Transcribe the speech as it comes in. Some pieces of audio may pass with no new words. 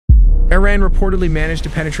Iran reportedly managed to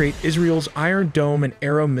penetrate Israel's Iron Dome and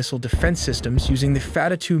Arrow missile defense systems using the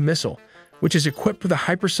Fattah 2 missile, which is equipped with a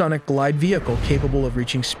hypersonic glide vehicle capable of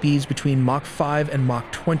reaching speeds between Mach 5 and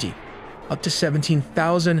Mach 20, up to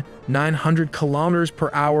 17,900 kilometers per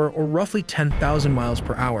hour or roughly 10,000 miles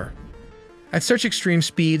per hour. At such extreme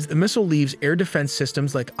speeds, the missile leaves air defense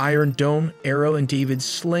systems like Iron Dome, Arrow, and David's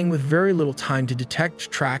Sling with very little time to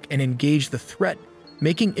detect, track, and engage the threat,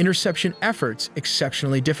 making interception efforts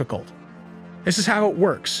exceptionally difficult. This is how it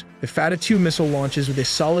works. The Fattah 2 missile launches with a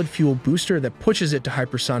solid fuel booster that pushes it to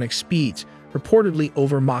hypersonic speeds, reportedly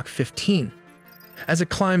over Mach 15, as it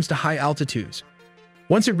climbs to high altitudes.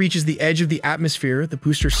 Once it reaches the edge of the atmosphere, the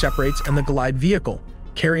booster separates and the glide vehicle,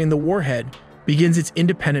 carrying the warhead, begins its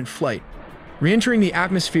independent flight. Re-entering the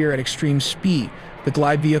atmosphere at extreme speed, the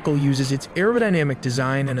glide vehicle uses its aerodynamic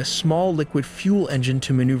design and a small liquid fuel engine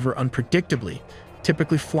to maneuver unpredictably,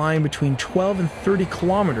 typically flying between 12 and 30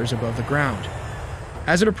 kilometers above the ground.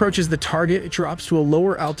 As it approaches the target, it drops to a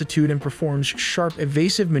lower altitude and performs sharp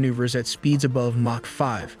evasive maneuvers at speeds above Mach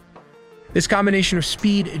 5. This combination of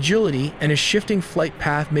speed, agility, and a shifting flight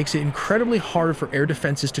path makes it incredibly hard for air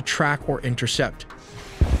defenses to track or intercept.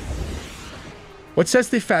 What sets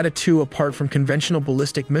the Fattah 2 apart from conventional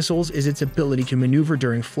ballistic missiles is its ability to maneuver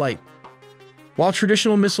during flight. While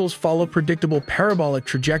traditional missiles follow predictable parabolic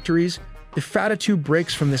trajectories, the Fattah 2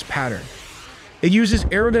 breaks from this pattern. It uses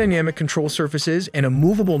aerodynamic control surfaces and a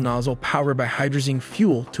movable nozzle powered by hydrogen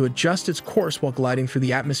fuel to adjust its course while gliding through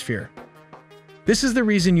the atmosphere. This is the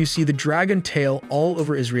reason you see the dragon tail all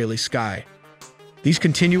over Israeli sky. These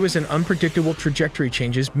continuous and unpredictable trajectory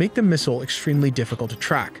changes make the missile extremely difficult to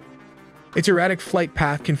track. Its erratic flight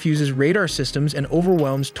path confuses radar systems and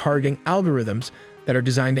overwhelms targeting algorithms that are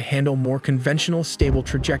designed to handle more conventional, stable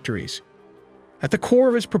trajectories. At the core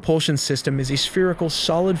of its propulsion system is a spherical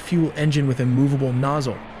solid fuel engine with a movable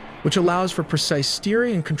nozzle, which allows for precise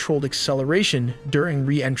steering and controlled acceleration during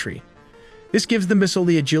re-entry. This gives the missile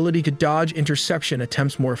the agility to dodge interception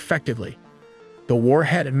attempts more effectively. The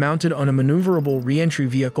warhead, mounted on a maneuverable re-entry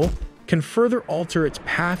vehicle, can further alter its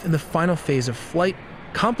path in the final phase of flight,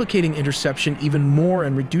 complicating interception even more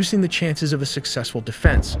and reducing the chances of a successful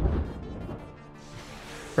defense.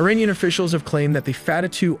 Iranian officials have claimed that the Fattah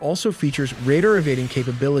 2 also features radar evading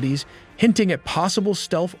capabilities, hinting at possible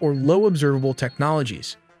stealth or low observable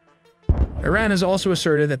technologies. Iran has also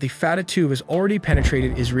asserted that the Fattah 2 has already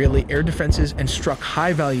penetrated Israeli air defenses and struck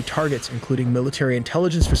high-value targets, including military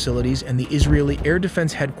intelligence facilities and the Israeli Air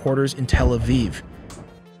Defense Headquarters in Tel Aviv.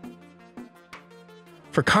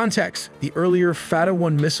 For context, the earlier Fattah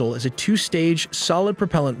 1 missile is a two-stage, solid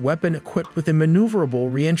propellant weapon equipped with a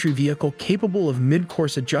maneuverable re-entry vehicle capable of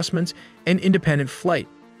mid-course adjustments and independent flight.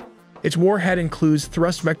 Its warhead includes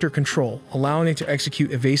thrust vector control, allowing it to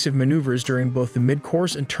execute evasive maneuvers during both the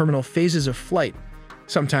mid-course and terminal phases of flight,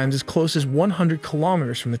 sometimes as close as 100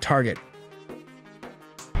 kilometers from the target.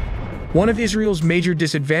 One of Israel's major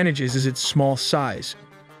disadvantages is its small size.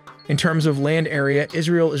 In terms of land area,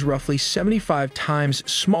 Israel is roughly 75 times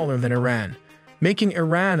smaller than Iran, making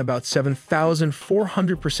Iran about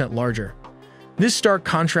 7,400% larger. This stark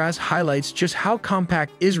contrast highlights just how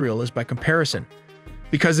compact Israel is by comparison.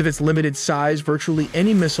 Because of its limited size, virtually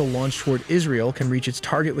any missile launched toward Israel can reach its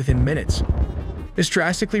target within minutes. This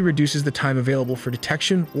drastically reduces the time available for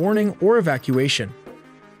detection, warning, or evacuation.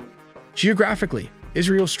 Geographically,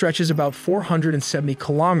 Israel stretches about 470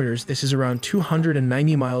 kilometers. This is around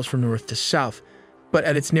 290 miles from north to south, but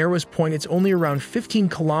at its narrowest point it's only around 15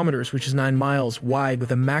 kilometers, which is 9 miles wide,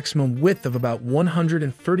 with a maximum width of about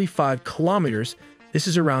 135 kilometers. This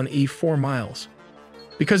is around 84 miles.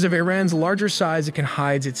 Because of Iran's larger size, it can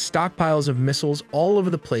hide its stockpiles of missiles all over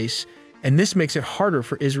the place, and this makes it harder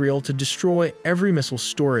for Israel to destroy every missile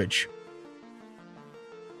storage.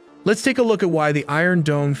 Let's take a look at why the Iron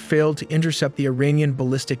Dome failed to intercept the Iranian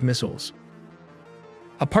ballistic missiles.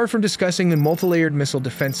 Apart from discussing the multi-layered missile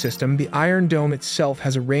defense system, the Iron Dome itself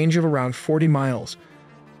has a range of around 40 miles,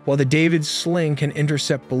 while the David's Sling can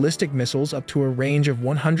intercept ballistic missiles up to a range of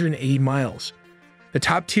 180 miles. The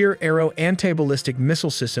top-tier Arrow anti-ballistic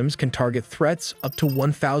missile systems can target threats up to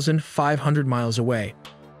 1,500 miles away.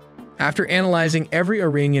 After analyzing every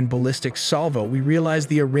Iranian ballistic salvo, we realized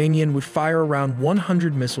the Iranian would fire around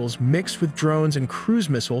 100 missiles mixed with drones and cruise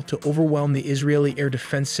missile to overwhelm the Israeli air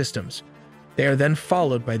defense systems. They are then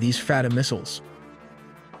followed by these Fattah missiles.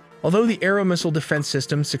 Although the Arrow missile defense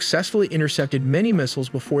system successfully intercepted many missiles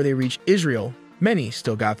before they reached Israel, many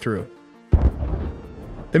still got through.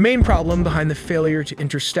 The main problem behind the failure to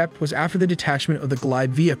intercept was after the detachment of the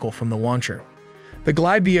glide vehicle from the launcher. The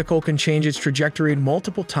glide vehicle can change its trajectory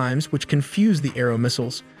multiple times, which confuse the Arrow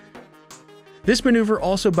missiles. This maneuver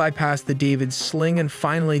also bypassed the David's sling and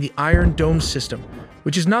finally the Iron Dome system,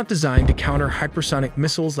 which is not designed to counter hypersonic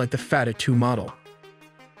missiles like the Fattah 2 model.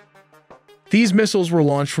 These missiles were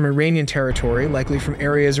launched from Iranian territory, likely from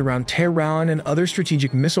areas around Tehran and other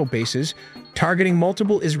strategic missile bases, targeting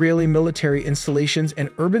multiple Israeli military installations and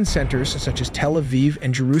urban centers such as Tel Aviv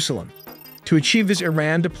and Jerusalem. To achieve this,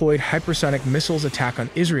 Iran deployed hypersonic missiles attack on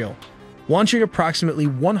Israel, launching approximately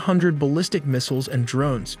 100 ballistic missiles and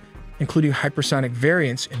drones, including hypersonic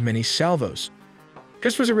variants and many salvos.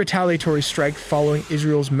 This was a retaliatory strike following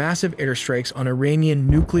Israel's massive airstrikes on Iranian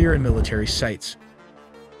nuclear and military sites.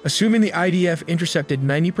 Assuming the IDF intercepted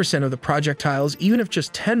 90% of the projectiles, even if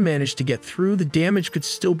just 10 managed to get through, the damage could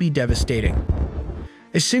still be devastating.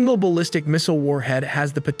 A single ballistic missile warhead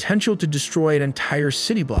has the potential to destroy an entire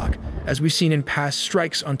city block, as we've seen in past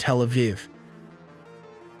strikes on Tel Aviv.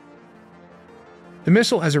 The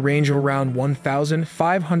missile has a range of around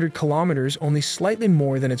 1,500 kilometers, only slightly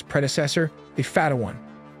more than its predecessor, the Fattah 1.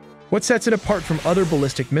 What sets it apart from other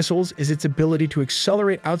ballistic missiles is its ability to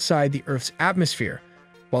accelerate outside the Earth's atmosphere,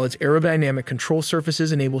 while its aerodynamic control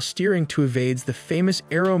surfaces enable steering to evade the famous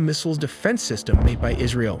Aero missiles defense system made by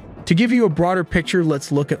Israel. To give you a broader picture,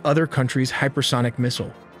 let's look at other countries' hypersonic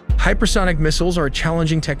missile. Hypersonic missiles are a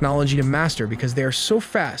challenging technology to master because they are so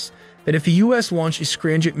fast that if the US launched a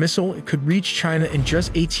Scramjet missile, it could reach China in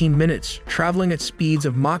just 18 minutes, traveling at speeds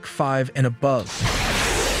of Mach 5 and above.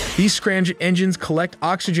 These Scramjet engines collect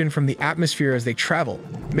oxygen from the atmosphere as they travel,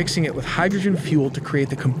 mixing it with hydrogen fuel to create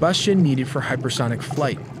the combustion needed for hypersonic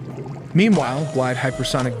flight. Meanwhile, glide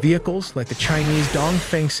hypersonic vehicles like the Chinese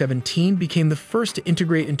Dongfeng 17 became the first to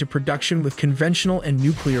integrate into production with conventional and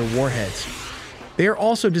nuclear warheads. They are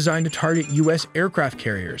also designed to target US aircraft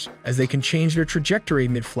carriers, as they can change their trajectory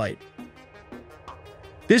mid-flight.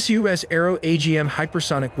 This US Aero AGM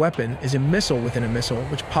hypersonic weapon is a missile within a missile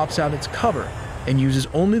which pops out its cover and uses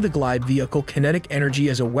only the glide vehicle kinetic energy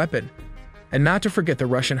as a weapon. And not to forget the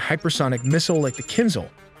Russian hypersonic missile like the Kinzhal.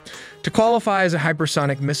 To qualify as a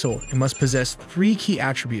hypersonic missile, it must possess 3 key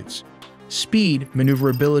attributes: speed,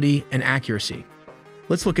 maneuverability, and accuracy.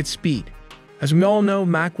 Let's look at speed. As we all know,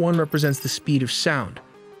 Mach 1 represents the speed of sound,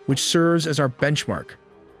 which serves as our benchmark.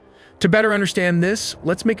 To better understand this,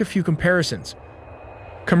 let's make a few comparisons.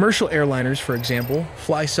 Commercial airliners, for example,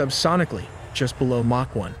 fly subsonically, just below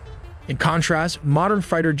Mach 1. In contrast, modern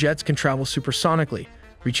fighter jets can travel supersonically,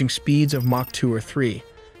 reaching speeds of Mach 2 or 3.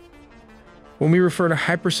 When we refer to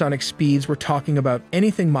hypersonic speeds, we're talking about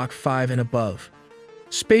anything Mach 5 and above.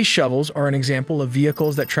 Space shuttles are an example of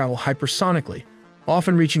vehicles that travel hypersonically,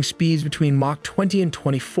 often reaching speeds between Mach 20 and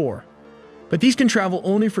 24. But these can travel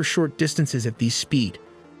only for short distances at this speed.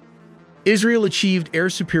 Israel achieved air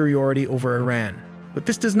superiority over Iran, but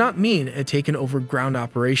this does not mean it had taken over ground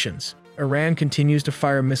operations. Iran continues to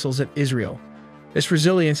fire missiles at Israel. This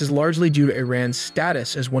resilience is largely due to Iran's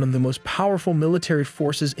status as one of the most powerful military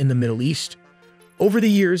forces in the Middle East. Over the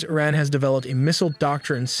years, Iran has developed a missile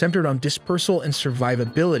doctrine centered on dispersal and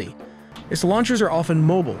survivability. Its launchers are often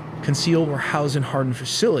mobile, concealed or housed in hardened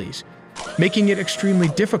facilities, making it extremely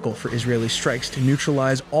difficult for Israeli strikes to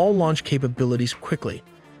neutralize all launch capabilities quickly.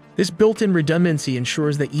 This built-in redundancy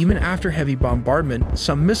ensures that even after heavy bombardment,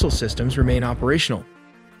 some missile systems remain operational.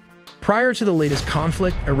 Prior to the latest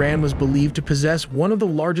conflict, Iran was believed to possess one of the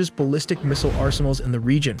largest ballistic missile arsenals in the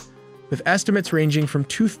region, with estimates ranging from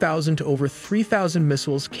 2,000 to over 3,000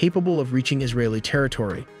 missiles capable of reaching Israeli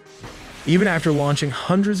territory. Even after launching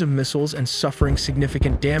hundreds of missiles and suffering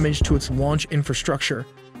significant damage to its launch infrastructure,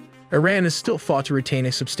 Iran is still thought to retain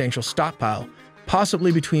a substantial stockpile,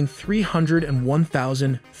 possibly between 300 and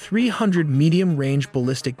 1,300 medium-range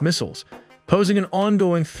ballistic missiles, posing an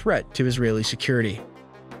ongoing threat to Israeli security.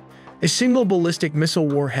 A single ballistic missile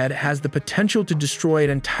warhead has the potential to destroy an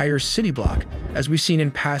entire city block, as we've seen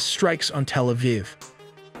in past strikes on Tel Aviv.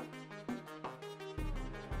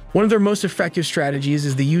 One of their most effective strategies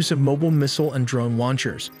is the use of mobile missile and drone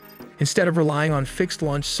launchers. Instead of relying on fixed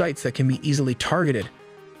launch sites that can be easily targeted,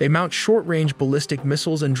 they mount short-range ballistic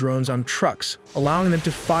missiles and drones on trucks, allowing them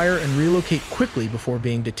to fire and relocate quickly before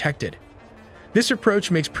being detected. This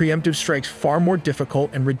approach makes preemptive strikes far more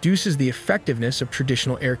difficult and reduces the effectiveness of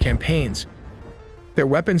traditional air campaigns. Their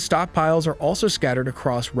weapon stockpiles are also scattered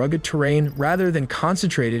across rugged terrain rather than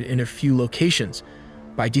concentrated in a few locations.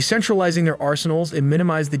 By decentralizing their arsenals, they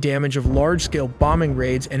minimize the damage of large-scale bombing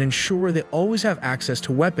raids and ensure they always have access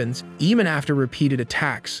to weapons, even after repeated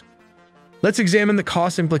attacks. Let's examine the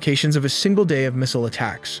cost implications of a single day of missile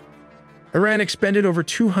attacks. Iran expended over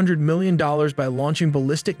 $200 million by launching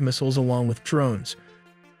ballistic missiles along with drones,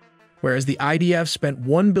 whereas the IDF spent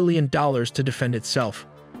 $1 billion to defend itself.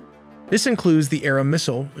 This includes the Era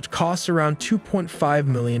missile, which costs around $2.5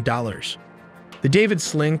 million. The David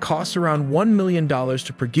Sling costs around $1 million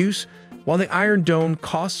to produce, while the Iron Dome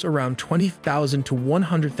costs around $20,000 to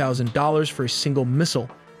 $100,000 for a single missile,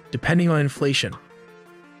 depending on inflation.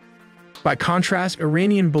 By contrast,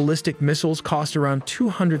 Iranian ballistic missiles cost around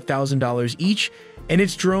 $200,000 each, and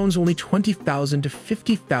its drones only $20,000 to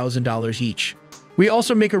 $50,000 each. We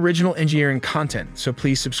also make original engineering content, so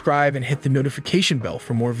please subscribe and hit the notification bell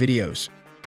for more videos.